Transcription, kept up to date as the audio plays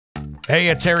Hey,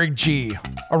 it's Eric G.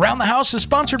 Around the House is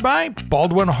sponsored by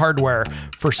Baldwin Hardware.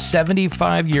 For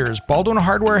 75 years, Baldwin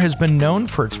Hardware has been known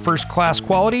for its first-class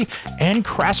quality and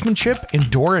craftsmanship in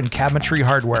door and cabinetry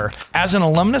hardware. As an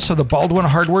alumnus of the Baldwin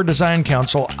Hardware Design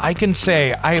Council, I can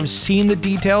say I have seen the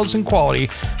details and quality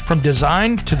from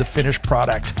design to the finished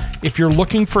product. If you're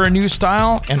looking for a new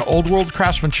style and old-world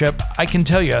craftsmanship, I can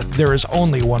tell you there is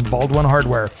only one Baldwin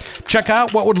Hardware. Check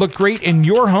out what would look great in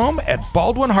your home at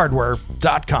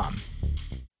baldwinhardware.com.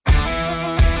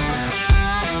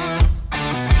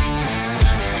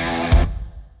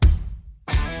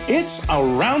 It's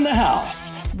Around the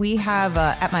House. We have,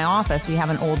 at my office, we have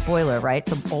an old boiler, right?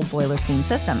 It's an old boiler steam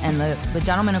system. And the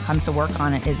gentleman who comes to work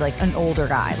on it is like an older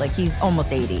guy. Like he's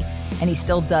almost 80. And he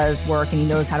still does work and he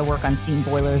knows how to work on steam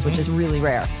boilers, which is really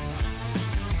rare.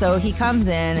 So he comes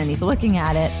in and he's looking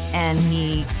at it and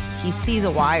he sees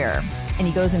a wire and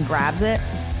he goes and grabs it.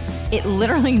 It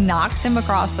literally knocks him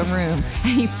across the room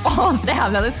and he falls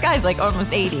down. Now this guy's like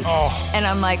almost 80. Oh. And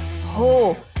I'm like,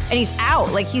 oh. And he's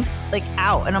out, like he's like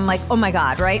out. And I'm like, oh my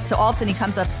God, right? So all of a sudden he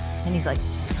comes up and he's like,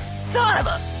 son of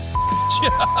a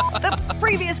the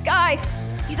previous guy.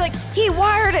 He's like, he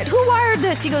wired it. Who wired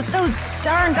this? He goes, those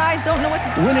darn guys don't know what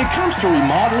to do. When it comes to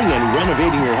remodeling and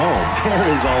renovating your home,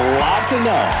 there is a lot to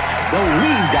know, but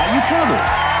we've got you covered.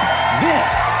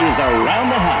 This is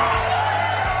Around the House.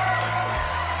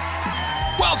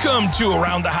 Welcome to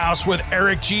Around the House with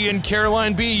Eric G. and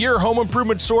Caroline B., your home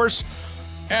improvement source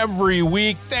every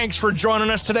week. Thanks for joining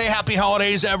us today. Happy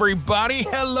holidays, everybody.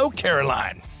 Hello,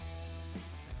 Caroline.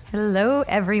 Hello,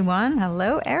 everyone.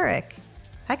 Hello, Eric.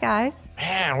 Hi, guys.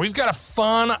 Man, we've got a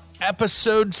fun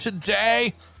episode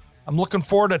today. I'm looking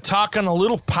forward to talking a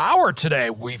little power today.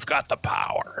 We've got the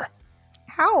power.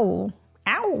 Ow.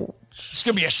 Ouch. It's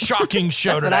going to be a shocking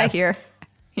show That's today. what I hear.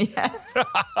 Yes.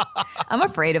 I'm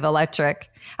afraid of electric.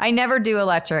 I never do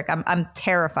electric. I'm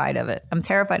terrified of it. I'm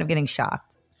terrified of getting shocked.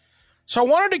 So I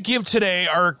wanted to give today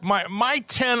my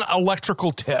 10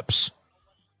 electrical tips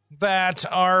that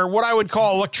are what I would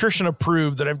call electrician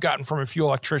approved that I've gotten from a few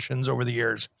electricians over the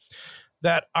years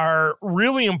that are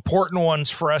really important ones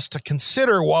for us to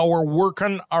consider while we're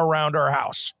working around our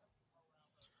house.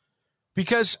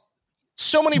 Because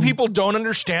so many people don't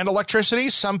understand electricity.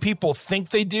 Some people think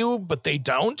they do, but they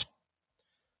don't.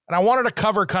 And I wanted to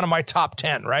cover kind of my top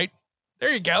 10, right?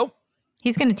 There you go.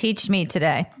 He's going to teach me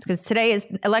today because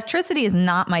electricity is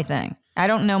not my thing. I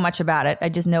don't know much about it. I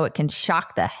just know it can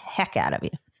shock the heck out of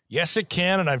you. Yes, it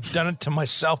can. And I've done it to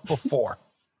myself before.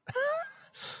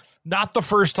 Not the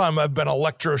first time I've been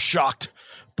electroshocked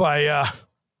by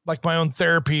like my own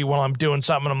therapy while I'm doing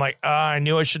something. I'm like, I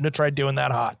knew I shouldn't have tried doing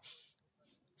that hot.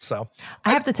 So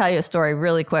I have to tell you a story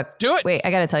really quick. Do it. Wait,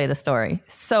 I got to tell you the story.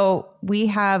 So we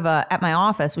have at my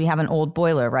office, we have an old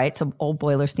boiler, right? It's an old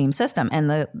boiler steam system. And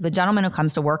the gentleman who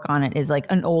comes to work on it is like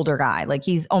an older guy. Like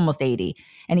he's almost 80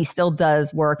 and he still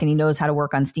does work and he knows how to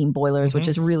work on steam boilers, which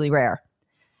is really rare.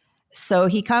 So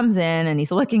he comes in and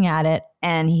he's looking at it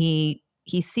and he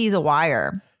sees a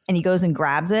wire and he goes and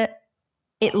grabs it.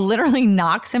 It literally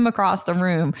knocks him across the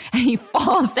room and he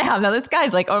falls down. Now this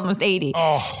guy's like almost 80.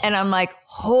 Oh. And I'm like,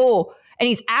 oh, and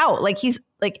he's out. Like he's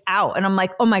like out. And I'm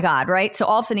like, oh my God, right? So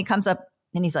all of a sudden he comes up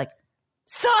and he's like,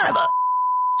 son of a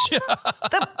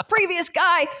the previous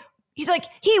guy. He's like,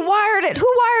 he wired it.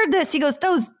 Who wired this? He goes,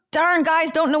 those darn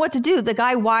guys don't know what to do. The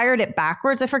guy wired it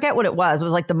backwards. I forget what it was. It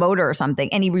was like the motor or something.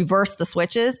 And he reversed the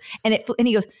switches and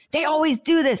he goes, they always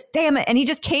do this. Damn it. And he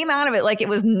just came out of it like it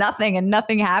was nothing and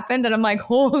nothing happened. And I'm like,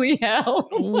 holy hell.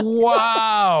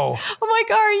 Wow. I'm like,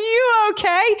 are you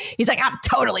okay? He's like, I'm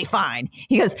totally fine.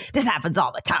 He goes, this happens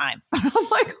all the time. I'm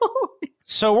like, holy.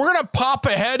 So we're going to pop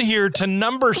ahead here to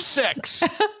number 6.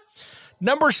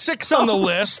 Number 6 on the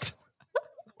list,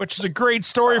 which is a great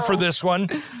story for this one.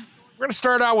 We're going to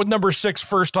start out with number 6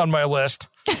 first on my list.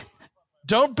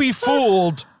 Don't be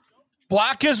fooled.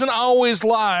 Black isn't always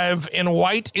live and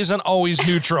white isn't always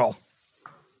neutral.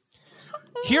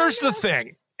 Here's the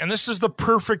thing, and this is the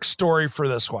perfect story for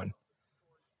this one.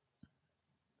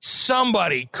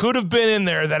 Somebody could have been in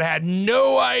there that had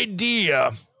no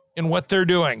idea in what they're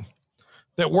doing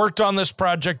that worked on this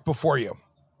project before you.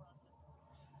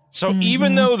 So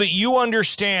even though that you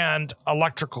understand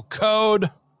electrical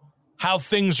code, how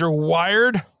things are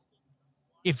wired,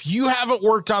 if you haven't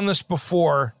worked on this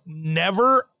before,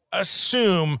 never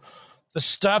assume the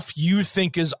stuff you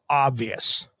think is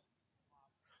obvious.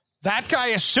 That guy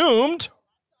assumed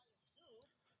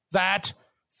that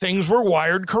things were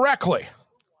wired correctly.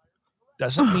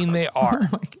 Doesn't mean they are. Oh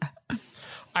my God.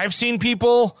 I've seen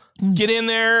people get in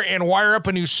there and wire up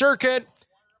a new circuit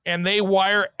and they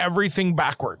wire everything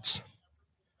backwards.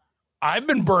 I've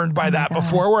been burned by that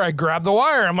before where I grab the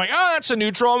wire. I'm like, oh, that's a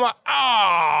neutral. I'm like,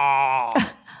 oh.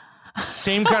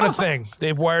 Same kind of thing.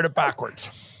 They've wired it backwards.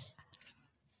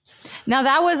 Now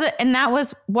that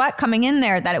was what coming in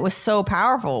there that it was so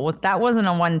powerful. That wasn't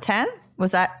a 110?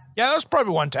 Was that? Yeah, that was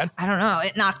probably 110. I don't know.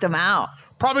 It knocked them out.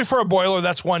 Probably for a boiler,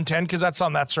 that's 110 because that's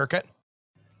on that circuit.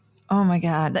 Oh my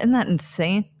God. Isn't that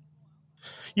insane?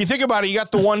 You think about it, you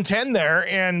got the 110 there,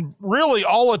 and really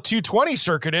all a 220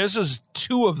 circuit is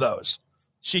 2 of those.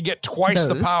 So you get twice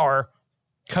the power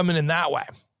coming in that way.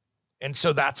 And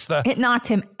so that's the... It knocked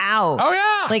him out. Oh,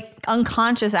 yeah. Like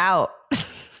unconscious out.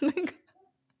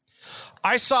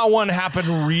 I saw one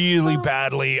happen really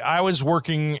badly. I was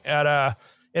working at a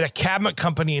cabinet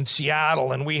company in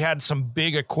Seattle, and we had some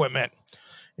big equipment.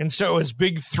 And so it was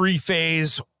big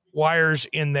 3-phase wires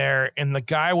in there, and the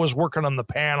guy was working on the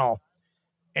panel,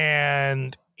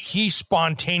 and he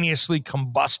spontaneously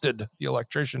combusted, the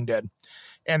electrician did,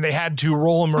 and they had to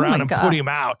roll him around and put him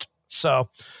out. So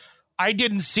I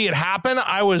didn't see it happen.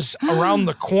 I was around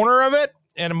the corner of it,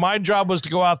 and my job was to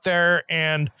go out there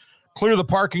and clear the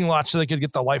parking lot so they could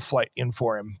get the life flight in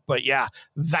for him. But yeah,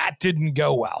 that didn't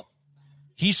go well.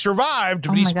 He survived,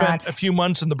 but he spent a few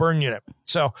months in the burn unit.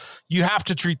 So you have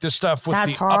to treat this stuff with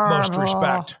the utmost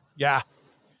respect. Yeah.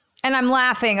 And I'm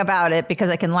laughing about it because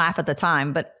I can laugh at the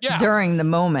time. But during the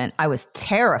moment, I was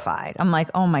terrified. I'm like,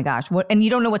 oh my gosh. What? And you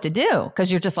don't know what to do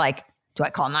because you're just like, do I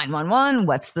call 911?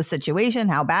 What's the situation?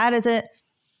 How bad is it?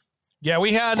 Yeah,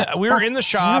 we were in the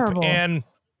shop and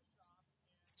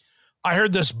I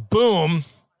heard this boom.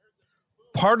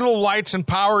 Part of the lights and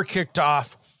power kicked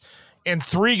off and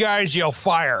 3 guys yell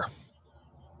fire.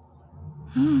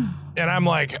 And I'm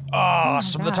like,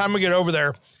 so by the time we get over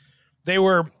there, they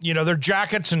were, their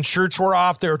jackets and shirts were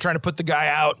off. They were trying to put the guy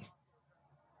out.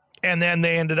 And then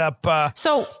they ended up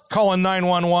calling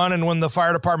 911. And when the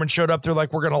fire department showed up, they're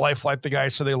like, we're going to life flight the guy.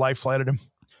 So they life flighted him.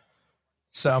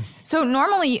 So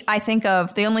normally I think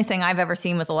of the only thing I've ever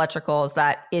seen with electrical is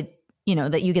that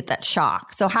that you get that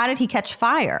shock. So how did he catch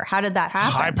fire? How did that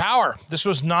happen? High power. This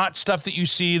was not stuff that you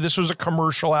see. This was a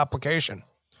commercial application.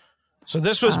 So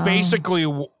this was basically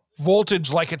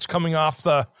voltage like it's coming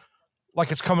the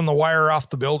wire off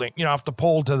the building, off the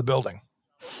pole to the building.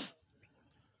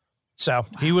 So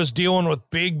he was dealing with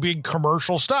big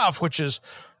commercial stuff, which is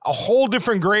a whole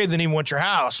different grade than even with your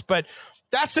house. But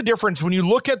that's the difference. When you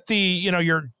look at the,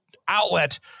 your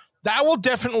outlet, that will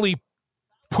definitely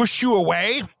push you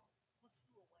away.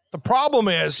 The problem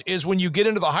is when you get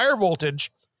into the higher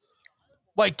voltage,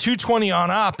 like 220 on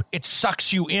up, it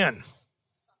sucks you in.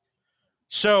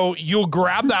 So you'll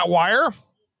grab that wire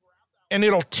and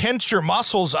it'll tense your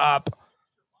muscles up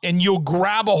and you'll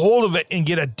grab a hold of it and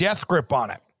get a death grip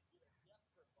on it.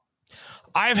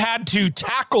 I've had to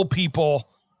tackle people,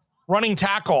 running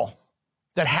tackle,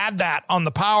 that had that on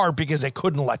the power because they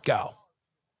couldn't let go.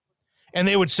 And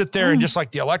they would sit there and just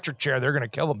like the electric chair, they're going to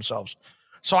kill themselves.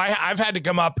 So I've had to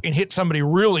come up and hit somebody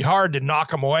really hard to knock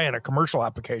them away in a commercial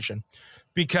application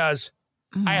because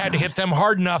I had to hit them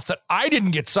hard enough that I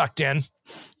didn't get sucked in,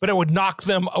 but it would knock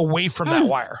them away from that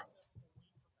wire.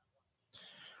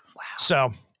 Wow.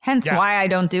 So hence why I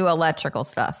don't do electrical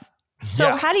stuff.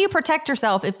 So how do you protect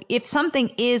yourself if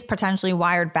something is potentially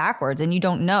wired backwards and you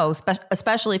don't know,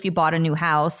 especially if you bought a new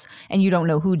house and you don't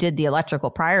know who did the electrical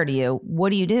prior to you?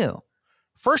 What do you do?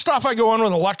 First off, I go in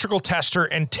with an electrical tester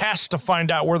and test to find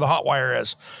out where the hot wire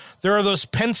is. There are those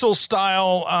pencil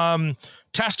style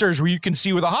testers where you can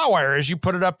see where the hot wire is. You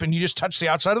put it up and you just touch the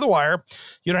outside of the wire.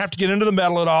 You don't have to get into the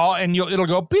metal at all. And it'll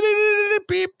go beep, beep,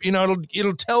 beep.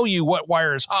 It'll tell you what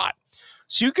wire is hot.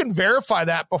 So you can verify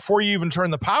that before you even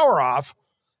turn the power off.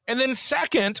 And then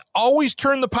second, always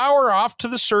turn the power off to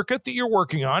the circuit that you're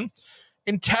working on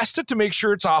and test it to make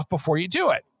sure it's off before you do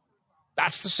it.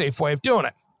 That's the safe way of doing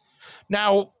it.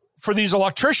 Now, for these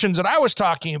electricians that I was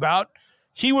talking about,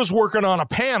 he was working on a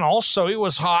panel, so it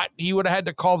was hot. He would have had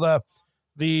to call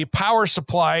the power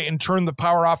supply and turn the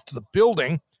power off to the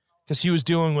building because he was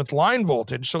dealing with line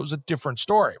voltage, so it was a different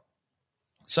story.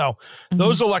 So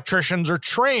those electricians are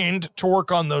trained to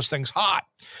work on those things hot,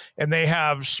 and they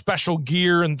have special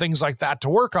gear and things like that to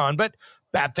work on, but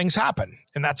bad things happen,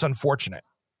 and that's unfortunate.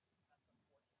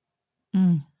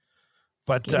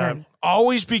 But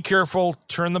always be careful.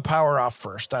 Turn the power off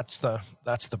first. That's the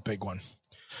big one.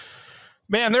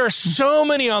 Man, there are so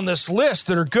many on this list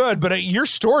that are good, but your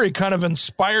story kind of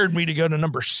inspired me to go to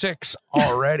number 6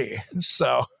 already.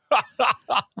 So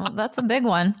well, that's a big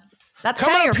one. That's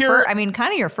kind of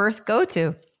your first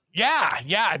go-to.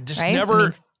 Yeah. Just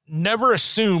right? never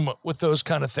assume with those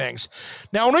kind of things.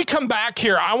 Now, when we come back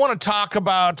here, I want to talk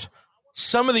about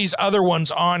some of these other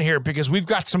ones on here because we've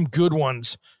got some good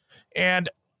ones. And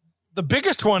the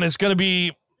biggest one is going to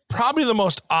be probably the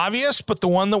most obvious, but the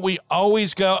one that we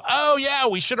always go, oh yeah,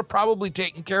 we should have probably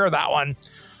taken care of that one.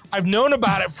 I've known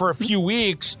about it for a few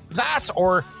weeks.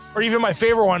 Or even my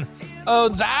favorite one. Oh,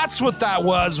 that's what that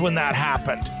was when that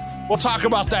happened. We'll talk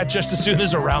about that just as soon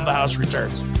as Around the House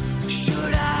returns.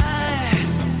 Should I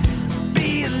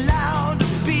be allowed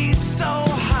to be so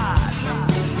hot?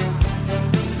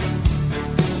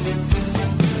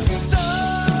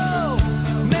 So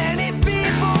many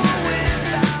people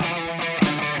without.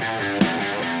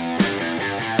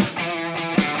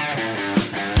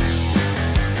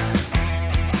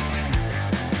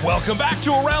 Welcome back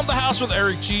to Around the House with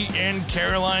Eric G. and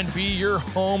Caroline B., your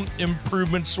home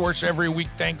improvement source every week.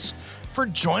 Thanks for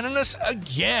joining us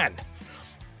again.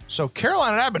 So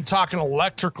Caroline and I have been talking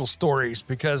electrical stories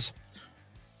because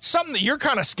something that you're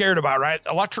kind of scared about, right?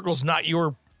 Electrical's not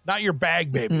your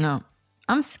bag, baby. No,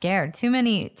 I'm scared. Too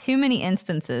many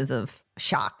instances of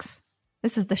shocks.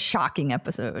 This is the shocking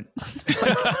episode.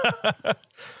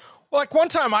 Well, like one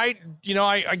time I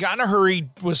got in a hurry,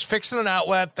 was fixing an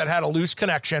outlet that had a loose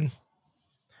connection.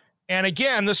 And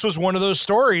again, this was one of those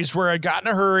stories where I got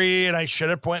in a hurry and I should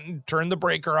have went and turned the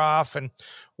breaker off. And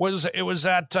it was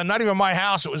at not even my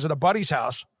house. It was at a buddy's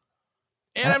house.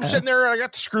 And I'm sitting there, I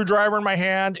got the screwdriver in my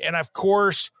hand. And of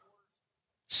course,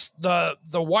 the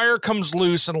wire comes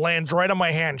loose and lands right on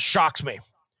my hand, shocks me.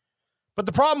 But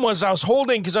the problem was I was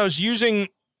holding, because I was using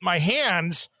my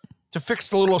hands to fix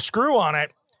the little screw on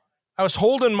it. I was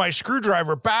holding my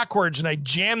screwdriver backwards and I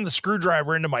jammed the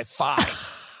screwdriver into my thigh.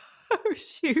 Oh,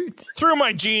 shoot. Threw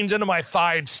my jeans into my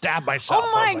thigh and stabbed myself.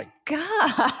 Oh, my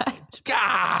God.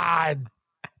 God.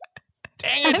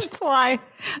 Dang it. That's why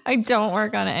I don't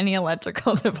work on any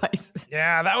electrical devices.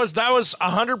 Yeah, that was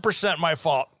 100% my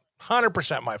fault.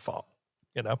 100% my fault,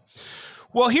 you know.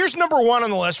 Well, here's number 1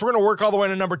 on the list. We're going to work all the way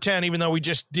to number 10, even though we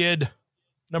just did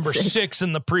number 6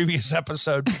 in the previous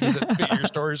episode because it fit your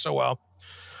story so well.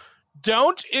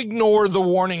 Don't ignore the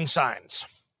warning signs.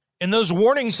 And those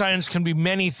warning signs can be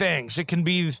many things. It can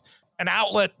be an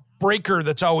outlet breaker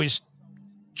that's always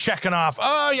checking off.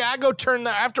 Oh, yeah, I go turn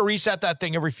that. I have to reset that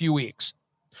thing every few weeks.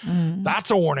 That's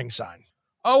a warning sign.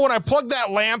 Oh, when I plug that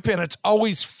lamp in, it's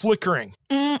always flickering.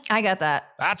 I got that.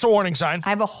 That's a warning sign. I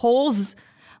have a whole...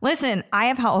 Listen, I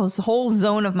have a whole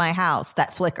zone of my house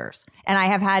that flickers. And I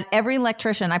have had every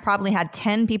electrician, I probably had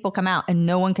 10 people come out and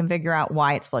no one can figure out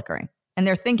why it's flickering. And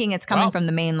they're thinking it's coming from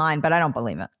the main line, but I don't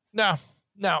believe it. No.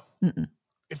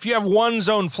 If you have one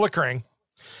zone flickering,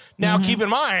 now keep in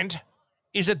mind,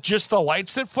 is it just the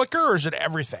lights that flicker or is it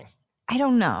everything? I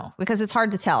don't know because it's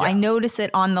hard to tell. Yeah. I notice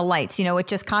it on the lights. You know, it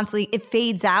just constantly, it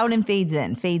fades out and fades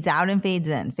in, fades out and fades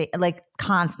in, like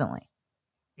constantly.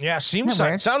 Yeah, sounds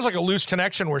like a loose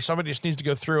connection where somebody just needs to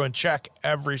go through and check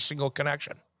every single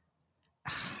connection.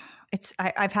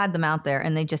 I've had them out there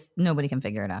and nobody can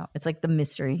figure it out. It's like the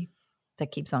mystery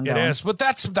that keeps on going. It is, but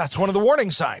that's one of the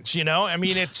warning signs, you know? I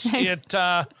mean, it's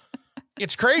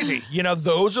crazy. You know,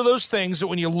 those are those things that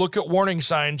when you look at warning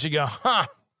signs, you go, all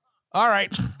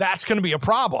right, that's going to be a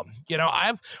problem. You know,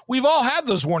 we've all had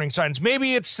those warning signs.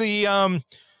 Maybe it's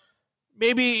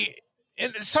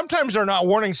and sometimes they're not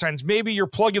warning signs. Maybe you're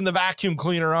plugging the vacuum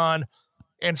cleaner on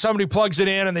and somebody plugs it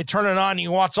in and they turn it on and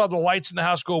you watch all the lights in the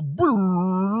house go,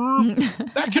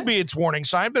 that could be its warning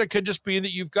sign, but it could just be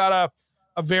that you've got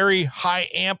a very high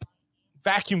amp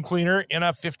vacuum cleaner in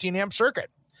a 15 amp circuit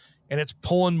and it's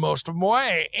pulling most of them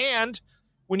away. And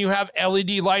when you have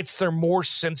LED lights, they're more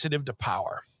sensitive to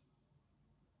power.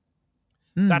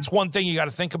 That's one thing you got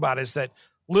to think about is that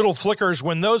little flickers,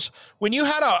 when you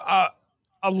had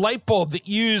a light bulb that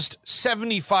used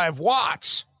 75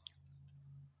 watts,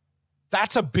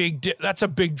 that's a big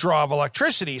draw of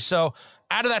electricity. So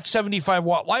out of that 75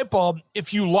 watt light bulb,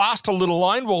 if you lost a little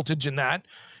line voltage in that,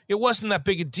 it wasn't that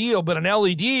big a deal. But an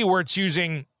LED where it's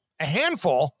using a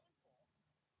handful,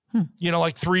 you know,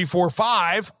 like 3, 4,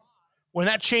 5, when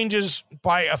that changes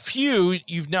by a few,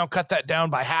 you've now cut that down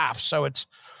by half. So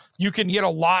you can get a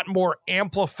lot more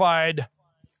amplified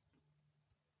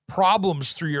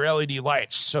problems through your LED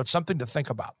lights. So it's something to think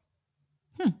about.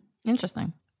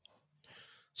 Interesting.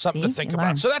 Something to think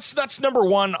about. So that's number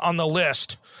 1 on the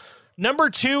list. Number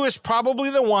 2 is probably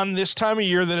the one this time of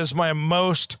year that is my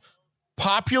most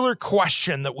popular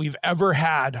question that we've ever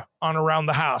had on Around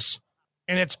the House.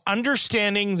 And it's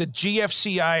understanding the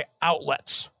GFCI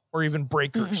outlets or even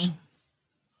breakers.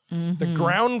 The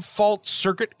ground fault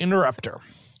circuit interrupter.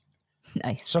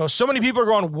 Nice. So many people are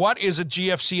going, what is a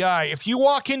GFCI? If you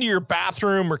walk into your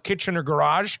bathroom or kitchen or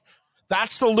garage,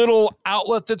 that's the little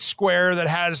outlet that's square that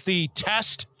has the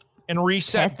test and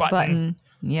reset button.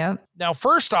 Yep. Now,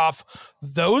 first off,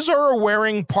 those are a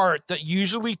wearing part that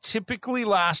usually typically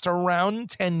last around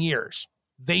 10 years.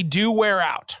 They do wear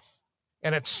out,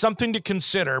 and it's something to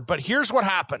consider. But here's what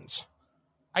happens.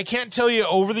 I can't tell you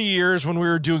over the years when we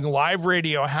were doing live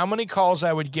radio how many calls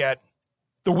I would get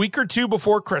the week or two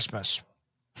before Christmas.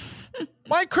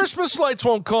 My Christmas lights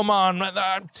won't come on.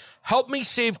 Help me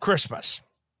save Christmas.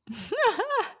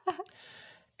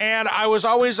 And I was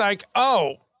always like,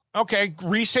 oh, okay,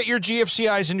 reset your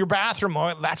GFCIs in your bathroom.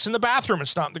 Oh, that's in the bathroom.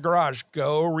 It's not in the garage.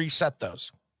 Go reset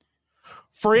those.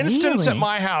 For instance, Really? at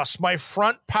my house, my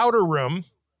front powder room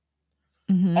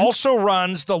also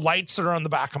runs the lights that are on the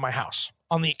back of my house,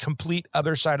 on the complete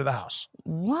other side of the house.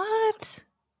 What?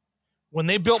 When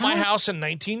they built my house in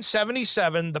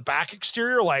 1977, the back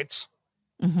exterior lights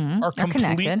are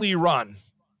completely connected. run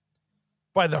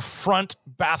by the front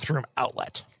bathroom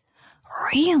outlet.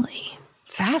 Really?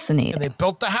 Fascinating. And they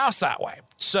built the house that way.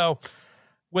 So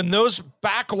when those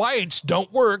back lights don't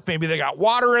work, maybe they got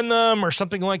water in them or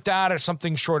something like that, or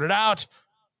something shorted out,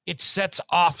 it sets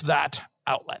off that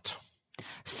outlet.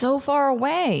 So far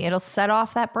away, it'll set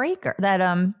off that breaker, that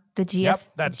the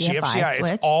That GFCI.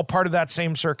 switch. It's all part of that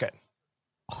same circuit.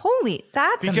 Holy,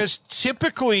 that's Because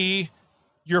typically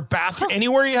your bathroom,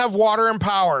 anywhere you have water and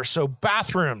power, so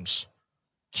bathrooms,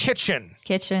 kitchens,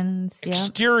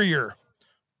 exterior,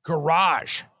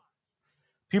 garage.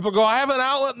 People go, I have an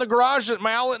outlet in the garage.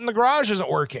 My outlet in the garage isn't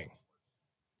working.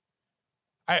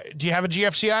 Do you have a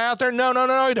GFCI out there?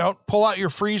 No, you don't. Pull out your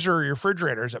freezer or your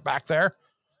refrigerator. Is it back there?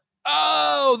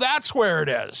 Oh, that's where it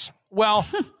is. Well,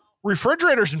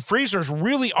 refrigerators and freezers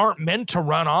really aren't meant to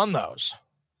run on those.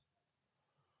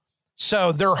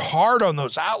 So they're hard on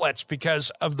those outlets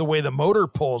because of the way the motor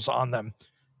pulls on them.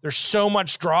 There's so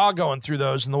much draw going through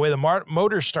those and the way the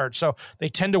motor starts. So they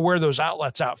tend to wear those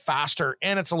outlets out faster,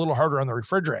 and it's a little harder on the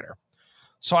refrigerator.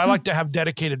 So I like to have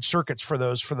dedicated circuits for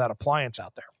that appliance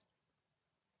out there.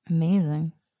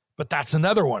 amazing. But that's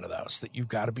another one of those that you've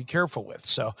got to be careful with.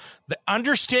 So the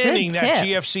understanding Good that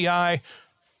tip. GFCI,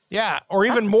 or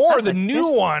even more, that's the a new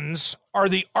good- ones are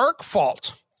the arc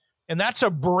fault. And that's a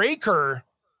breaker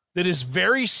that is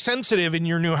very sensitive in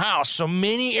your new house. So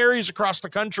many areas across the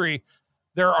country,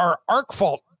 there are arc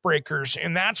fault breakers,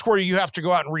 and that's where you have to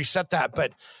go out and reset that.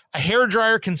 But a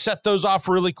hairdryer can set those off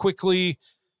really quickly.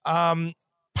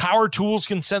 Power tools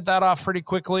can set that off pretty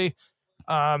quickly.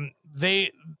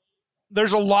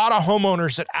 There's a lot of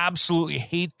homeowners that absolutely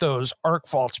hate those arc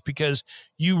faults because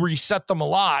you reset them a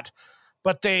lot,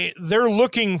 but they're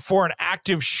looking for an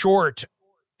active short.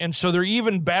 And so they're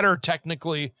even better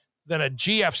technically than a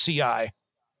GFCI,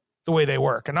 the way they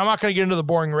work. And I'm not going to get into the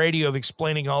boring radio of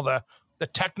explaining all the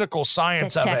technical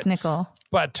science of it,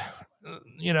 but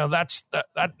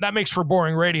that makes for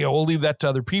boring radio. We'll leave that to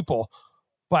other people,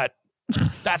 but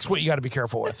that's what you got to be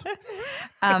careful with.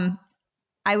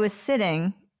 I was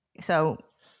sitting, so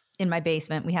in my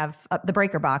basement, we have the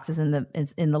breaker box is in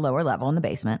the lower level in the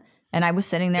basement. And I was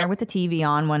sitting there with the TV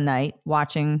on one night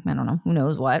watching, I don't know, who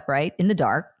knows what, right? In the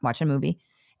dark, watching a movie.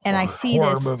 And I see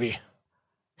horror this movie.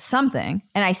 Something,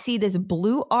 and I see this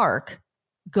blue arc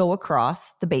go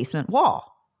across the basement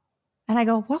wall. And I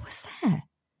go, what was that?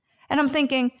 And I'm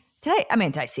thinking, did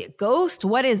I see a ghost?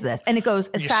 What is this? And it goes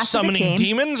as you fast as it summoning came.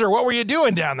 demons, or what were you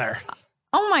doing down there?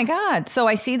 Oh my God. So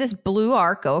I see this blue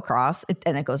arc go across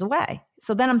and it goes away.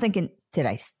 So then I'm thinking, did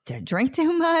I drink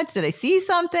too much? Did I see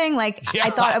something? I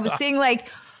thought I was seeing like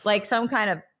some kind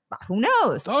of, who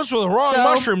knows? Those were the wrong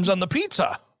mushrooms on the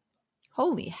pizza.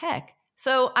 Holy heck.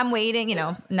 So I'm waiting,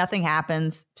 nothing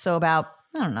happens. So about,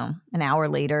 I don't know, an hour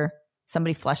later,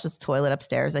 somebody flushes the toilet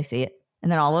upstairs. I see it.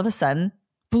 And then all of a sudden,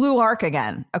 blue arc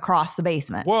again across the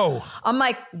basement. Whoa. I'm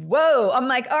like, whoa. I'm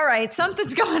like, all right,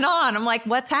 something's going on. I'm like,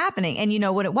 what's happening? And you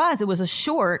know what it was? It was a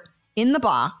short in the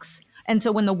box. And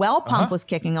so when the well pump was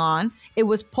kicking on, it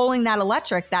was pulling that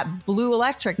blue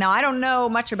electric. Now, I don't know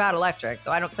much about electric,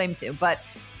 so I don't claim to, but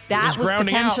that was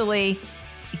potentially,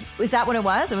 is that what it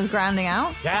was? It was grounding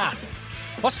out? Yeah.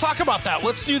 Let's talk about that.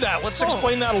 Let's do that. Let's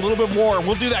explain that a little bit more.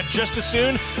 We'll do that just as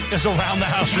soon as Around the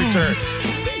House returns.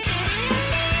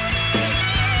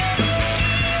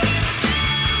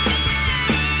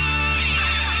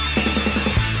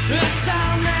 Let's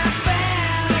sound that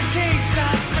bell that keeps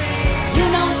us free. You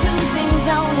know two things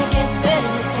only get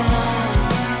better with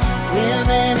time.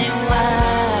 Women and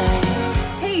wine.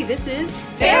 Hey, this is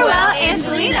Farewell,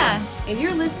 Angelina. and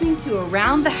you're listening to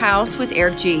Around the House with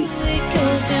Eric G. It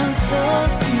goes down so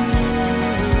smooth.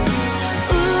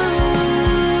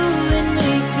 Ooh, it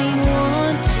makes me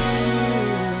want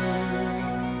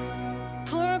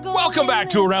to. Welcome back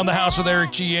to Around the House with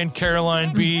Eric G and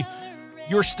Caroline B.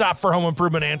 Your stop for home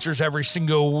improvement answers every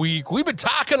single week. We've been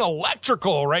talking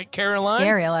electrical, right, Caroline?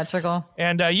 Scary electrical.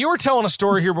 And you were telling a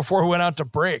story here before we went out to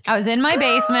break. I was in my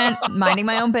basement, minding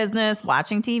my own business,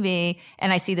 watching TV,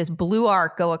 and I see this blue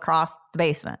arc go across the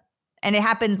basement. And it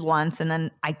happened once, and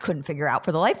then I couldn't figure out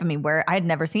for the life of me where I had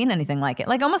never seen anything like it.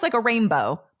 Like almost like a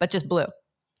rainbow, but just blue.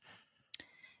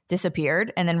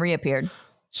 Disappeared and then reappeared.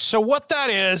 So what that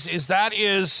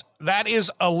is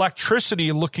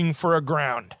electricity looking for a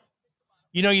ground.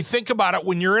 You know, you think about it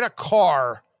when you're in a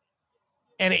car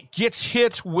and it gets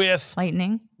hit with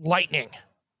Lightning.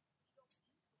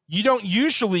 You don't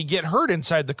usually get hurt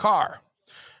inside the car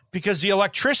because the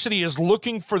electricity is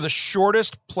looking for the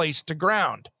shortest place to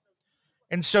ground.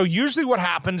 And so usually what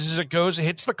happens is it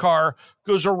hits the car,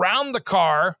 goes around the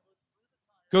car,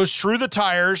 goes through the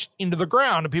tires into the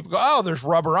ground. And people go, oh, there's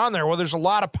rubber on there. Well, there's a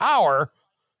lot of power.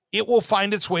 It will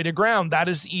find its way to ground. That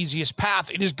is the easiest path.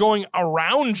 It is going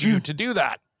around you to do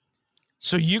that.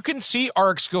 So you can see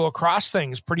arcs go across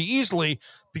things pretty easily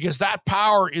because that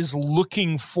power is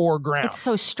looking for ground. It's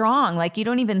so strong. Like you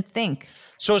don't even think.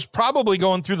 So it's probably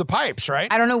going through the pipes,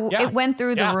 right? I don't know. Yeah. It went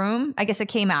through the room. I guess it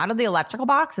came out of the electrical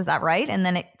box. Is that right? And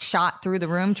then it shot through the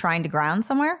room trying to ground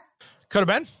somewhere? Could have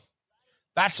been.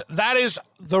 That is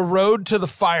the road to the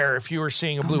fire if you were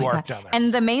seeing a blue arc down there.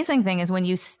 And the amazing thing is when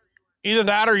you... Either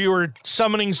that or you were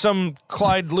summoning some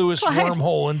Clyde Lewis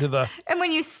wormhole into the... And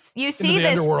when you see this...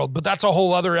 underworld, but that's a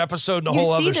whole other episode and a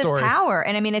whole other story. You see this power.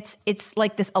 And I mean, it's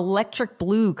like this electric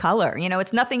blue color. You know,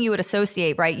 it's nothing you would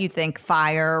associate, right? You'd think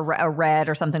fire, a red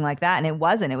or something like that. And it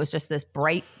wasn't. It was just this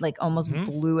bright, like almost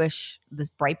bluish, this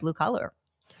bright blue color.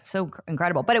 So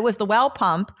incredible. But it was the well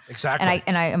pump. Exactly.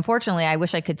 And I unfortunately, I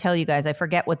wish I could tell you guys, I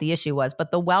forget what the issue was, but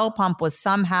the well pump was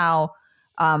somehow,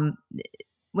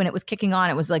 when it was kicking on,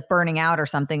 it was like burning out or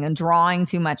something and drawing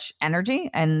too much energy.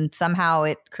 And somehow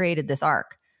it created this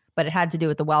arc, but it had to do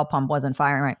with the well pump wasn't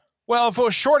firing right. Well, if it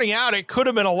was shorting out, it could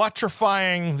have been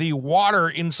electrifying the water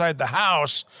inside the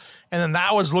house. And then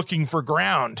that was looking for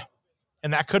ground.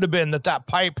 And that could have been that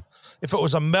pipe, if it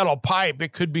was a metal pipe,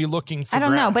 it could be looking for I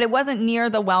don't ground. know, but it wasn't near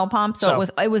the well pump. So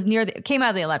it was near it came out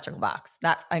of the electrical box.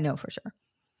 That I know for sure.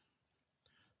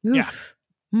 Oof.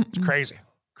 Yeah. It's crazy.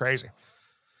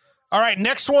 All right,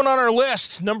 next one on our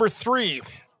list, number 3.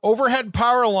 Overhead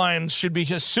power lines should be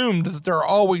assumed that they're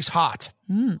always hot.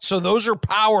 So those are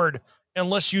powered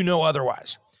unless you know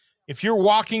otherwise. If you're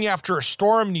walking after a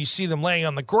storm and you see them laying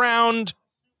on the ground,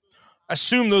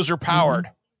 assume those are powered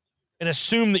and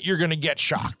assume that you're going to get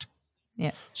shocked.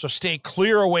 Yes. So stay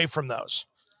clear away from those.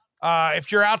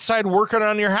 If you're outside working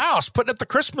on your house, putting up the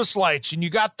Christmas lights and you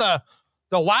got the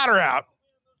ladder out,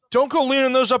 don't go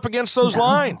leaning those up against those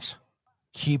lines.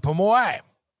 Keep them away.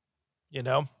 You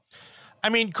know, I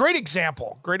mean, great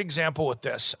example with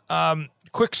this.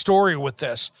 Quick story with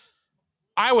this.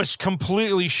 I was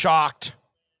completely shocked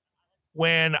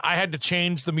when I had to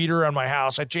change the meter on my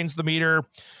house. I changed the meter.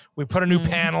 We put a new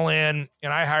panel in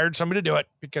and I hired somebody to do it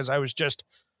because I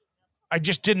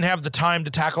just didn't have the time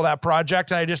to tackle that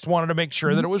project. And I just wanted to make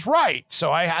sure that it was right.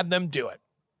 So I had them do it.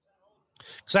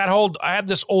 Because I had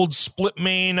this old split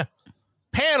main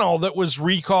panel that was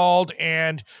recalled,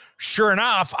 and sure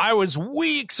enough, I was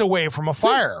weeks away from a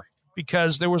fire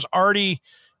because the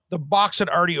box had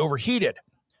already overheated.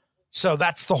 So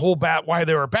that's the whole why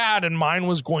they were bad, and mine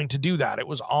was going to do that. It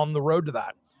was on the road to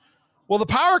that. Well, the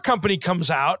power company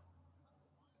comes out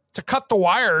to cut the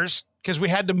wires because we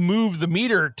had to move the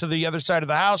meter to the other side of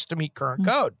the house to meet current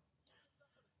code.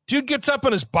 Dude gets up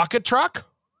in his bucket truck,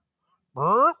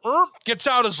 gets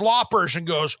out his loppers and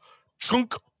goes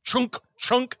chunk, chunk,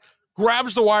 chunk,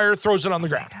 grabs the wire, throws it on the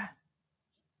ground.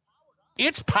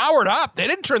 It's powered up. They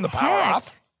didn't turn the power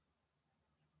off.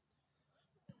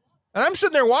 And I'm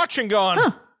sitting there watching going,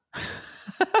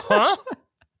 huh?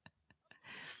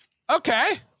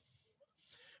 Okay.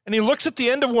 And he looks at the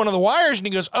end of one of the wires and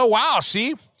he goes, oh, wow,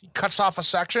 see? He cuts off a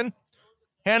section,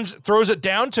 throws it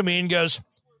down to me and goes,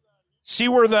 see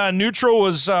where the neutral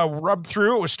was rubbed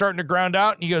through? It was starting to ground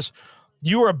out. And he goes,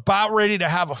 you were about ready to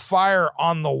have a fire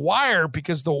on the wire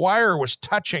because the wire was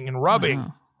touching and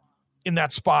rubbing in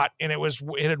that spot. And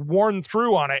it had worn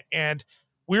through on it. And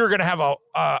we were going to have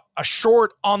a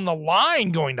short on the line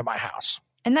going to my house.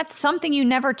 And that's something you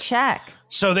never check.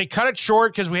 So they cut it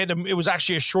short because it was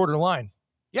actually a shorter line.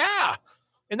 Yeah.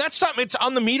 And that's something, it's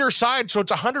on the meter side. So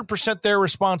it's 100% their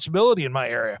responsibility in my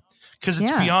area because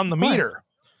it's beyond the meter.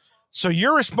 So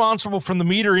you're responsible from the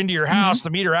meter into your house. The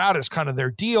meter out is kind of their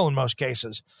deal in most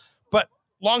cases. But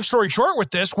long story short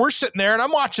with this, we're sitting there and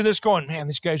I'm watching this going, man,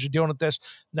 these guys are dealing with this.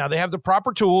 Now they have the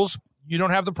proper tools. You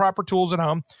don't have the proper tools at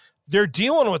home. They're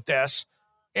dealing with this.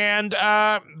 And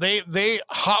they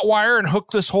hotwire and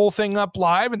hook this whole thing up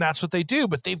live, and that's what they do.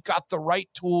 But they've got the right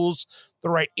tools, the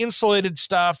right insulated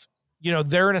stuff.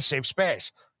 They're in a safe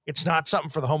space. It's not something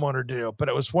for the homeowner to do. But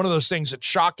it was one of those things that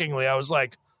shockingly, I was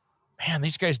like, man,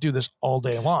 these guys do this all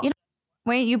day long.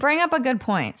 Wait, you bring up a good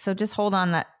point. So just hold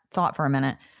on that thought for a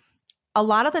minute. A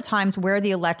lot of the times where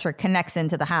the electric connects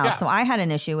into the house. Yeah. So I had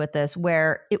an issue with this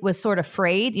where it was sort of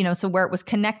frayed, so where it was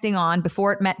connecting on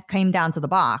before it came down to the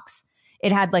box.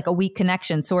 It had like a weak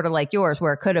connection, sort of like yours,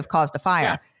 where it could have caused a fire.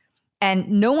 Yeah. And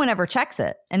no one ever checks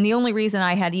it. And the only reason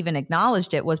I had even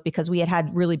acknowledged it was because we had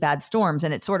really bad storms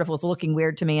and it sort of was looking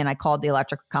weird to me. And I called the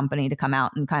electrical company to come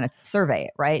out and kind of survey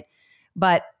it, right?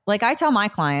 But like I tell my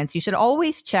clients, you should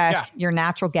always check your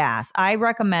natural gas. I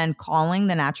recommend calling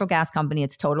the natural gas company.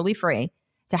 It's totally free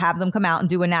to have them come out and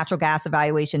do a natural gas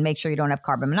evaluation. Make sure you don't have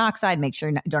carbon monoxide. Make sure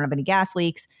you don't have any gas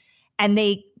leaks. And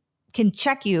they can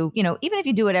check you, even if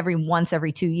you do it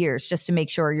every 2 years, just to make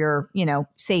sure you're,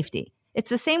 safety. It's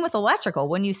the same with electrical.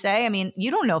 When you say,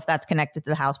 you don't know if that's connected to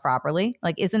the house properly.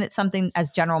 Like, isn't it something as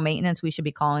general maintenance we should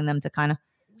be calling them to kind of?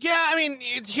 Yeah.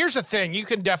 Here's the thing. You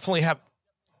can definitely have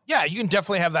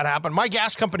that happen. My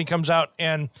gas company comes out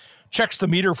and checks the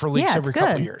meter for leaks every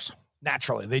couple of years.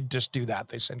 Naturally, they just do that.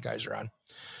 They send guys around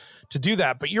to do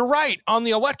that. But you're right. On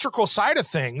the electrical side of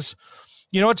things,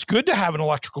 it's good to have an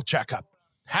electrical checkup.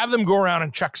 Have them go around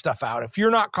and check stuff out. If you're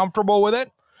not comfortable with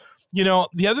it,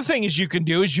 the other thing you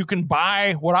can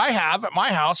buy what I have at my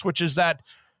house, which is that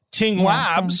Ting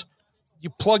Labs. You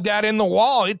plug that in the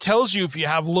wall. It tells you if you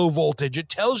have low voltage. It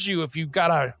tells you if you've got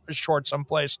a short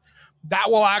someplace. That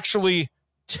will actually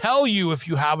tell you if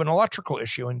you have an electrical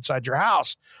issue inside your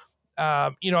house.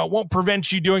 It won't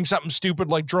prevent you doing something stupid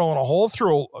like drilling a hole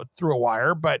through a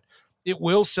wire, but it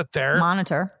will sit there.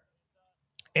 Monitor.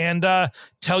 And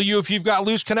tell you if you've got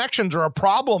loose connections or a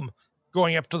problem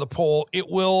going up to the pole. It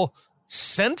will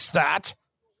sense that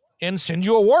and send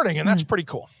you a warning, and that's pretty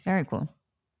cool. Very cool.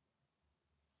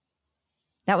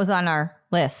 That was on our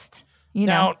list.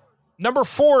 Now, number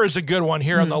 4 is a good one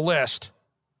here on the list.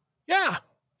 Yeah.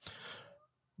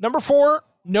 Number 4,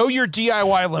 know your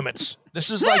DIY limits. This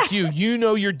is like you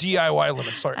know your DIY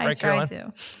limits, right, Caroline?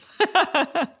 I try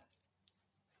to.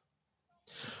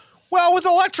 Well, with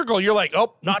electrical, you're like,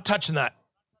 oh, not touching that.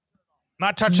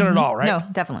 Not touching it at all, right? No,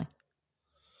 definitely.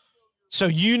 So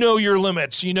you know your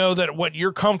limits. You know that what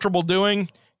you're comfortable doing,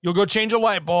 you'll go change a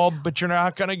light bulb, but you're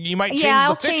not going to, you might change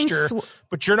the fixture,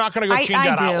 but you're not going to go change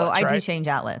out outlets, I do change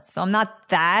outlets. So I'm not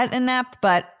that inept,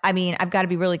 but I've got to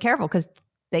be really careful because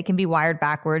they can be wired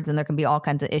backwards and there can be all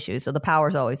kinds of issues. So the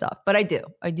power's always off. But I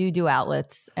do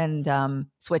outlets and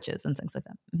switches and things like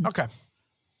that. Mm-hmm. Okay.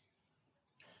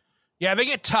 Yeah, they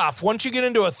get tough. Once you get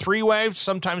into a 3-way,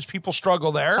 sometimes people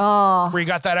struggle there. Oh. Where you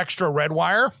got that extra red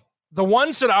wire. The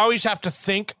ones that I always have to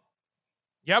think,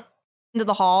 into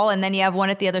the hall, and then you have one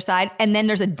at the other side, and then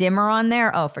there's a dimmer on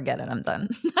there. Oh, forget it. I'm done.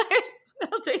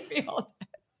 That'll take me all day.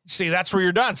 See, that's where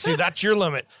you're done. See, that's your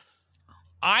limit.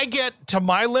 I get to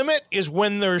my limit is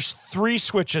when there's 3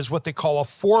 switches, what they call a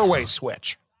 4-way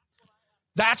switch.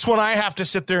 That's when I have to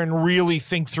sit there and really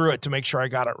think through it to make sure I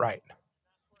got it right.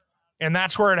 And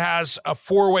that's where it has a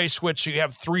 4-way switch. So you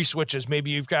have 3 switches.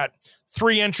 Maybe you've got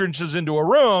 3 entrances into a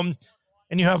room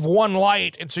and you have 1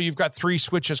 light. And so you've got 3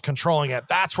 switches controlling it.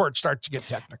 That's where it starts to get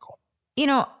technical.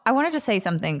 I wanted to say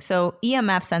something. So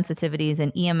EMF sensitivities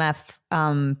and EMF,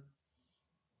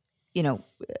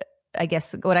 I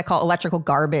guess what I call electrical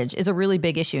garbage is a really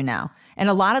big issue now. And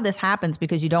a lot of this happens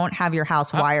because you don't have your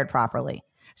house wired properly.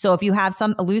 So if you have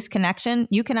a loose connection,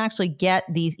 you can actually get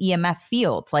these EMF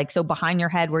fields, like so behind your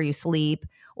head where you sleep,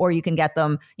 or you can get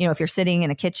them, if you're sitting in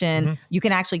a kitchen, you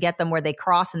can actually get them where they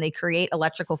cross and they create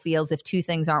electrical fields if 2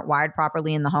 things aren't wired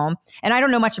properly in the home. And I don't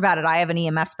know much about it. I have an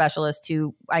EMF specialist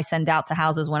who I send out to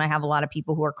houses when I have a lot of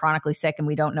people who are chronically sick and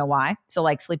we don't know why. So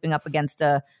like sleeping up against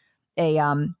a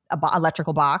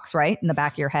electrical box, right, in the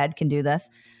back of your head can do this.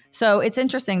 So it's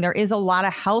interesting. There is a lot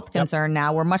of health concern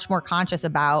now. We're much more conscious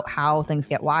about how things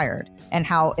get wired and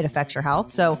how it affects your health.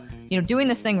 So, doing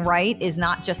this thing right is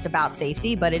not just about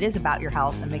safety, but it is about your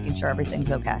health and making sure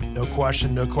everything's okay. No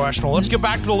question. Well, let's get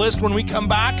back to the list when we come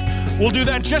back. We'll do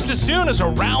that just as soon as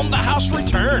Around the House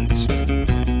returns.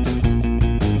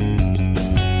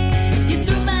 You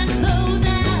threw my clothes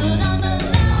out on the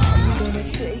lawn. I'm gonna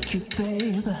take you,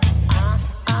 baby.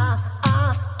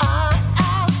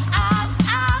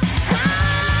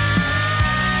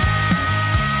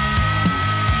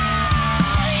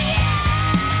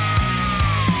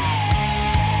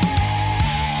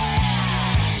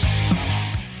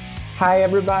 Hi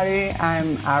everybody,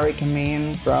 I'm Ari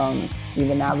Kamin from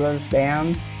Steven Adler's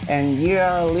band. and you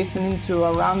are listening to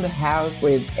Around the House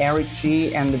with Eric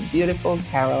G and the beautiful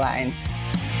Caroline.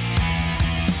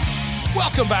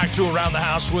 Welcome back to Around the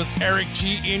House with Eric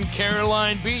G and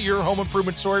Caroline B, your home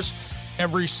improvement source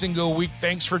every single week.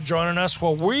 Thanks for joining us.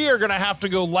 Well, we are going to have to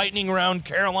go lightning round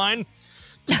Caroline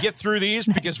to get through these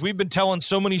because we've been telling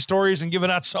so many stories and giving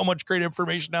out so much great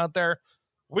information out there.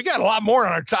 We got a lot more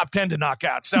on our top 10 to knock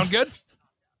out. Sound good?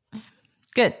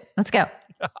 Good. Let's go.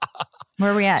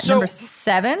 Where are we at? So, number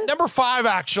 7? Number 5,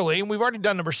 actually. We've already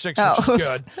done number 6, Oh, which is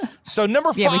good. So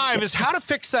number 5 is how to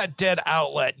fix that dead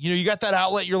outlet. You know, you got that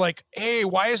outlet. You're like, hey,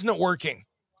 why isn't it working?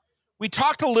 We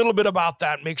talked a little bit about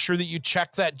that. Make sure that you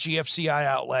check that GFCI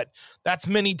outlet. That's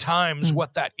many times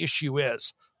what that issue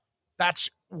is. That's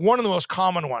one of the most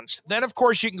common ones. Then, of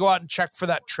course, you can go out and check for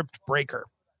that tripped breaker.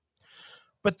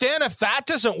 But then if that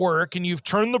doesn't work and you've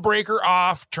turned the breaker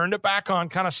off, turned it back on,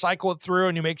 kind of cycle it through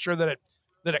and you make sure that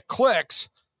it clicks,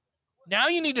 now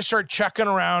you need to start checking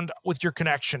around with your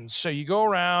connections. So you go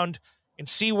around and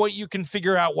see what you can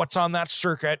figure out what's on that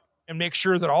circuit and make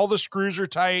sure that all the screws are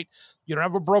tight. You don't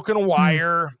have a broken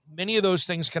wire. Many of those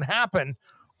things can happen.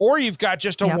 Or you've got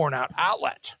just a worn out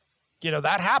outlet. You know,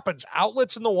 that happens.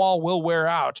 Outlets in the wall will wear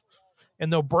out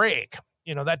and they'll break.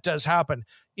 You know, that does happen.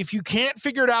 If you can't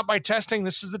figure it out by testing,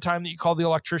 this is the time that you call the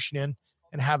electrician in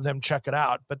and have them check it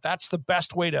out. But that's the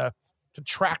best way to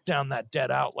track down that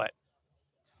dead outlet.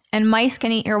 And mice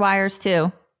can eat your wires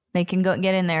too. They can go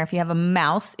get in there. If you have a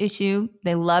mouse issue,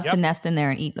 they love to nest in there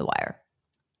and eat the wire.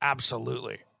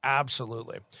 Absolutely.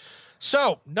 Absolutely.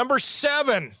 So, number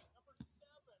 7.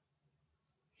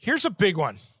 Here's a big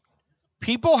one.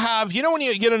 People have, you know, when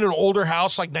you get into an older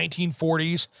house like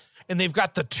 1940s and they've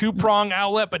got the 2-prong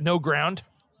outlet but no ground?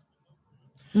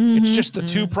 It's just the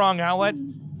 2-prong outlet.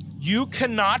 You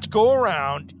cannot go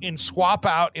around and swap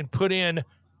out and put in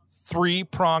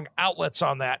 3-prong outlets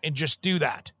on that and just do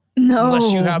that. No.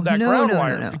 Unless you have that ground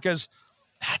wire, because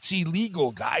that's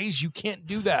illegal, guys. You can't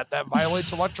do that. That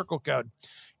violates electrical code.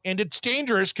 And it's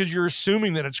dangerous because you're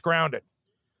assuming that it's grounded.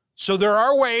 So there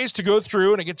are ways to go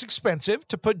through, and it gets expensive,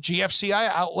 to put GFCI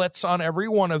outlets on every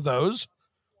one of those.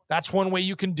 That's one way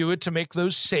you can do it to make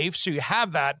those safe, so you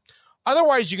have that.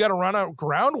 Otherwise, you got to run a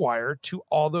ground wire to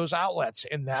all those outlets,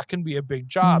 and that can be a big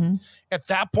job. At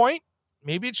that point,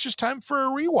 maybe it's just time for a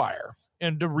rewire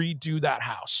and to redo that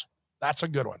house. That's a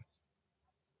good one.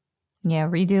 Yeah,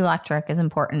 redo electric is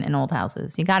important in old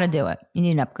houses. You got to do it. You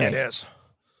need an upgrade. It is.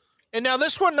 And now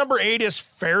this one, number 8, is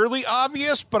fairly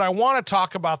obvious, but I want to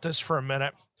talk about this for a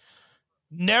minute.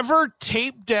 Never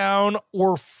tape down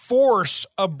or force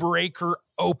a breaker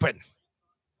open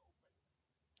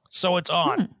so it's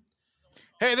on.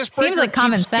 Hey, this breaker seems like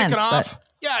common sense, kicking off.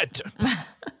 Yeah,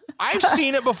 I've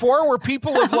seen it before where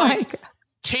people have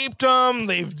taped them,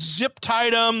 they've zip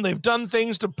tied them, they've done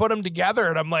things to put them together,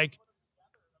 and I'm like,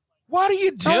 what are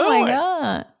you doing? Oh my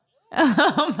God.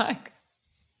 Oh my God.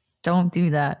 Don't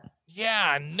do that.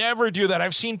 Yeah, never do that.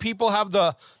 I've seen people have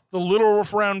the little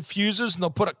round fuses and they'll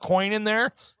put a coin in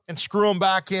there and screw them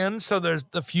back in. So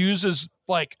the fuse is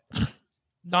like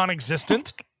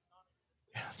non-existent.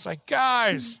 It's like,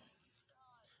 guys,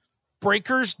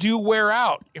 breakers do wear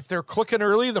out. If they're clicking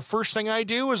early, the first thing I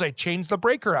do is I change the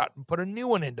breaker out and put a new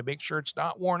one in to make sure it's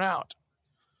not worn out.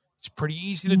 It's pretty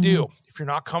easy to do. If you're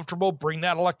not comfortable, bring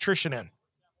that electrician in.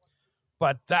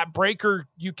 But that breaker,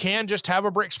 you can just have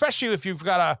a break, especially if you've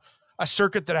got a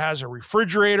circuit that has a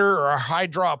refrigerator or a high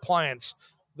draw appliance.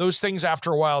 Those things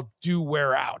after a while do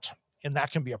wear out, and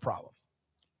that can be a problem.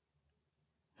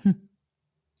 You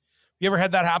ever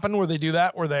had that happen where they do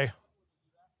that,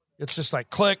 it's just like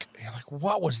click. You're like,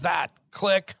 what was that?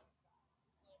 Click.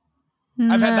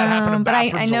 I've had that happen in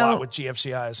bathrooms a lot with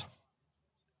GFCIs.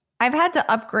 I've had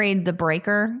to upgrade the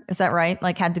breaker. Is that right?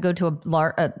 Like had to go to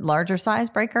a larger size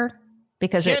breaker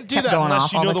because you can't do that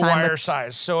unless you know the wire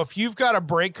size. So if you've got a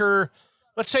breaker,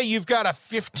 let's say you've got a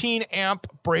 15 amp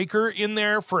breaker in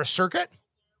there for a circuit.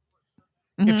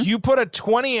 If you put a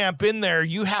 20 amp in there,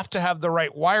 you have to have the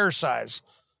right wire size.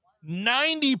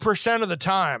 90% of the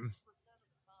time,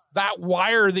 that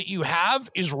wire that you have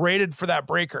is rated for that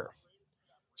breaker.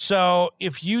 So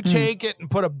if you take it and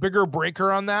put a bigger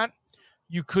breaker on that,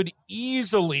 you could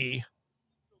easily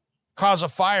cause a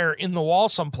fire in the wall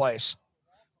someplace,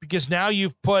 because now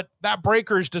you've put that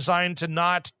breaker is designed to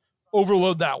not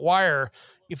overload that wire.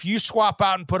 If you swap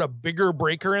out and put a bigger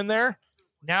breaker in there,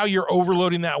 now you're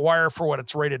overloading that wire for what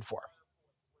it's rated for.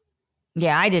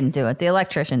 Yeah, I didn't do it. The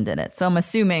electrician did it. So we're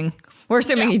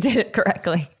assuming he did it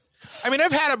correctly. I mean,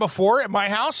 I've had it before at my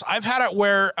house. I've had it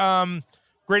where,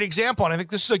 great example, and I think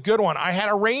this is a good one. I had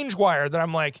a range wire that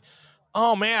I'm like,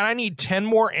 oh man, I need 10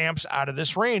 more amps out of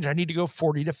this range. I need to go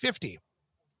 40 to 50.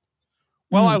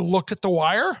 Well, I looked at the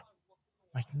wire.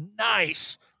 Like,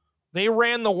 nice. They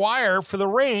ran the wire for the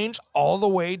range all the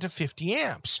way to 50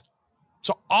 amps.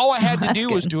 So all I had to do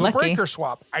was do a breaker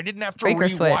swap. I didn't have to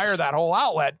rewire that whole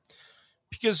outlet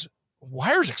because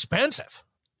wire's expensive.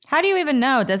 How do you even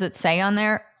know? Does it say on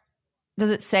there? Does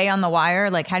it say on the wire?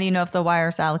 Like, how do you know if the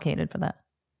wire's allocated for that?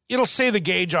 It'll say the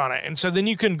gauge on it. And so then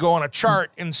you can go on a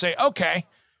chart and say, okay,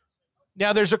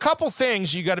 now there's a couple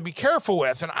things you got to be careful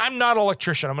with. And I'm not an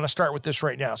electrician. I'm going to start with this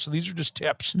right now. So these are just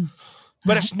tips.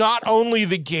 But it's not only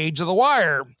the gauge of the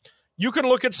wire. You can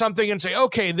look at something and say,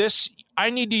 okay, I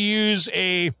need to use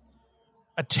a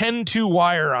 10-2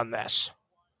 wire on this.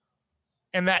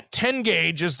 And that 10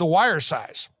 gauge is the wire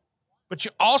size. But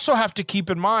you also have to keep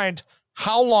in mind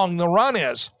how long the run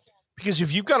is. Because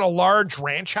if you've got a large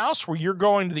ranch house where you're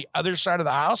going to the other side of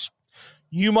the house,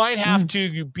 you might have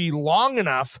to be long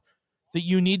enough that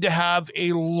you need to have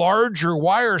a larger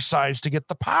wire size to get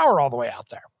the power all the way out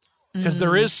there. Because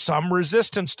there is some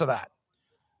resistance to that.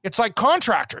 It's like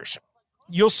contractors.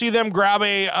 You'll see them grab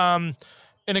an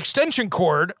extension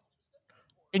cord,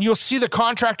 and you'll see the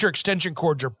contractor extension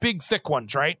cords are big, thick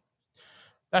ones, right?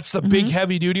 That's the big,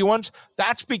 heavy-duty ones.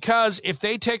 That's because if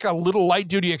they take a little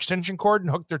light-duty extension cord and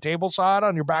hook their table saw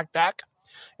on your back deck,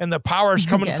 and the power is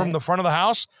coming from the front of the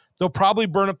house, they'll probably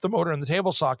burn up the motor in the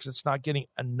table saw because it's not getting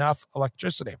enough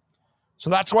electricity. So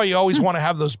that's why you always want to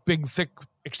have those big, thick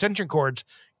extension cords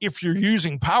if you're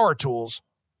using power tools,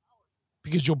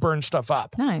 because you'll burn stuff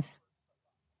up. Nice.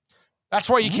 That's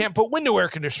why you can't put window air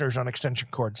conditioners on extension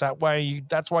cords. That's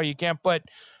why you can't put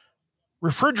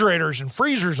refrigerators and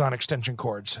freezers on extension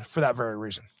cords for that very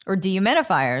reason. Or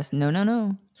dehumidifiers.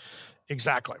 No.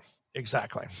 Exactly.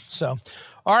 So,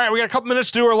 all right, we got a couple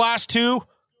minutes to do our last two.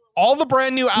 All the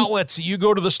brand new outlets that you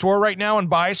go to the store right now and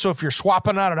buy. So if you're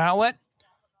swapping out an outlet,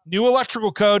 new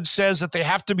electrical code says that they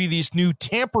have to be these new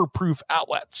tamper-proof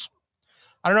outlets.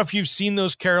 I don't know if you've seen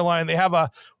those, Caroline. They have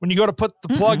when you go to put the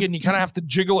plug in, you kind of have to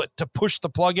jiggle it to push the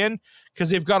plug in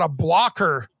because they've got a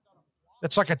blocker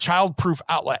that's like a child-proof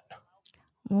outlet.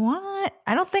 What?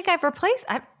 I don't think I've replaced.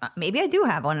 Maybe I do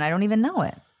have one and I don't even know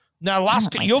it. Now,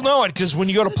 you'll know it because when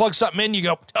you go to plug something in, you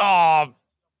go, oh.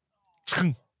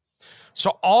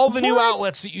 So all the new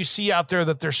outlets that you see out there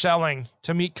that they're selling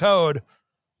to meet code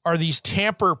are these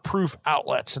tamper-proof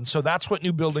outlets. And so that's what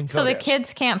new building code is. So the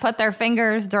kids can't put their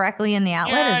fingers directly in the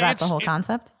outlet? Is that the whole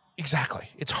concept? Exactly.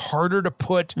 It's harder to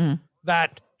put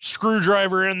that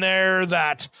screwdriver in there,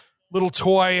 that little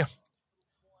toy.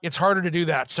 It's harder to do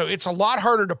that. So it's a lot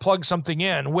harder to plug something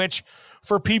in, which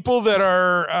for people that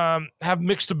are have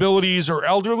mixed abilities or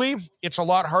elderly, it's a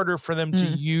lot harder for them to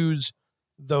use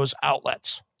those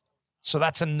outlets. So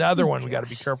that's another one we got to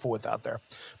be careful with out there.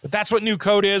 But that's what new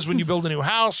code is when you build a new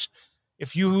house.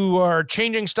 If you are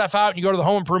changing stuff out and you go to the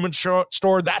home improvement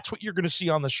store, that's what you're going to see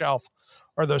on the shelf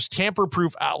are those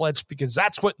tamper-proof outlets because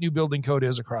that's what new building code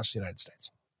is across the United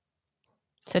States.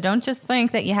 So don't just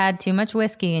think that you had too much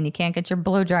whiskey and you can't get your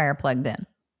blow dryer plugged in.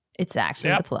 It's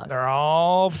actually the plug. They're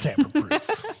all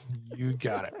tamper-proof. You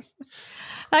got it.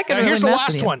 I could now, really here's the mess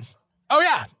last with you. one. Oh,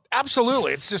 yeah,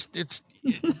 absolutely.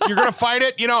 You're going to fight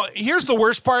it. You know, here's the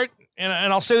worst part, and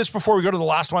I'll say this before we go to the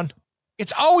last one.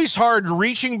 It's always hard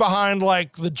reaching behind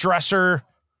like the dresser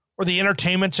or the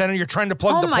entertainment center. You're trying to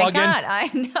plug the plug in. Oh, my God.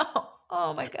 I know.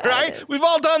 Oh, my God. Right? We've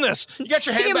all done this. You got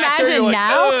your hand Can you back there. You're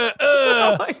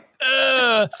like,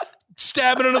 now?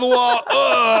 stabbing into the wall.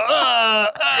 Oh,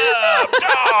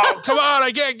 come on.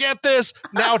 I can't get this.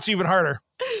 Now it's even harder.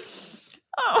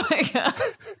 Oh, my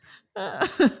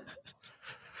God.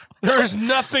 There's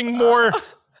nothing more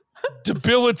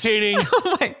debilitating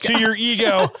to your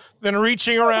ego than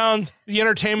reaching around the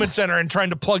entertainment center and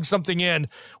trying to plug something in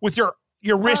with your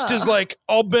wrist is like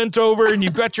all bent over and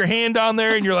you've got your hand on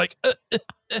there and you're like,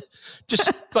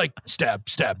 just like stab.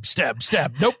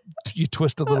 Nope. You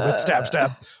twist a little bit,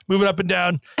 stab, move it up and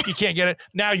down. You can't get it.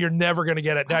 Now you're never going to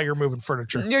get it. Now you're moving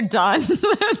furniture. You're done.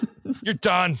 You're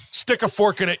done. Stick a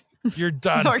fork in it. You're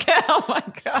done. Okay. Oh my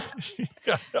God.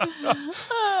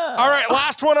 All right.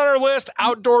 Last one on our list,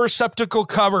 outdoor receptacle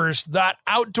covers. That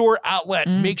outdoor outlet,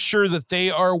 make sure that they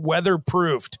are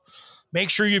weatherproofed. Make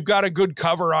sure you've got a good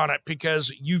cover on it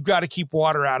because you've got to keep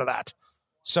water out of that.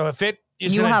 So if it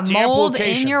is in a damp mold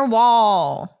location. in your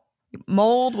wall.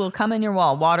 Mold will come in your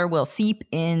wall. Water will seep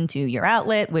into your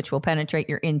outlet, which will penetrate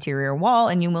your interior wall,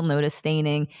 and you will notice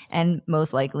staining and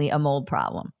most likely a mold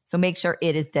problem. So make sure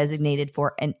it is designated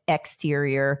for an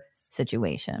exterior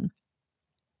situation.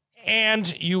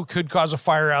 And you could cause a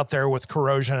fire out there with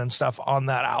corrosion and stuff on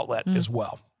that outlet as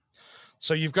well.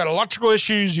 So you've got electrical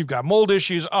issues, you've got mold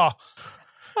issues. Oh,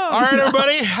 All right,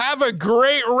 everybody, have a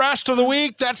great rest of the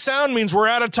week. That sound means we're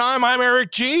out of time. I'm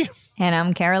Eric G. And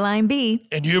I'm Caroline B.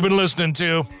 And you've been listening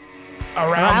to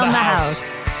Around the House.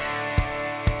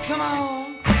 Come on.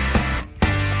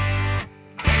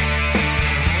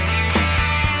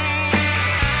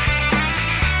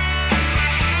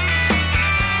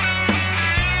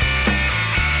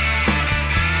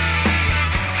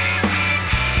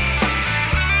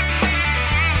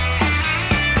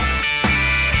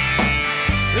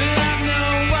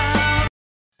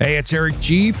 Hey, it's Eric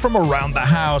G from Around the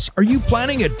House. Are you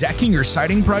planning a decking or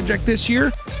siding project this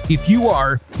year? If you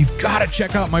are, you've got to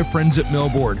check out my friends at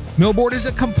Millboard. Millboard is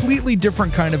a completely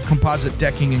different kind of composite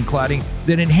decking and cladding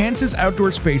that enhances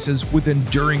outdoor spaces with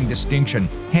enduring distinction.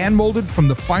 Hand-molded from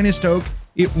the finest oak,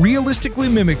 it realistically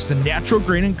mimics the natural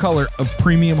grain and color of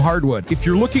premium hardwood. If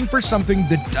you're looking for something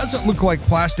that doesn't look like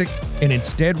plastic and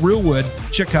instead real wood,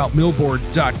 check out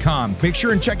millboard.com. Make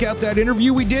sure and check out that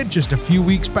interview we did just a few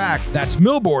weeks back. That's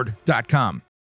millboard.com.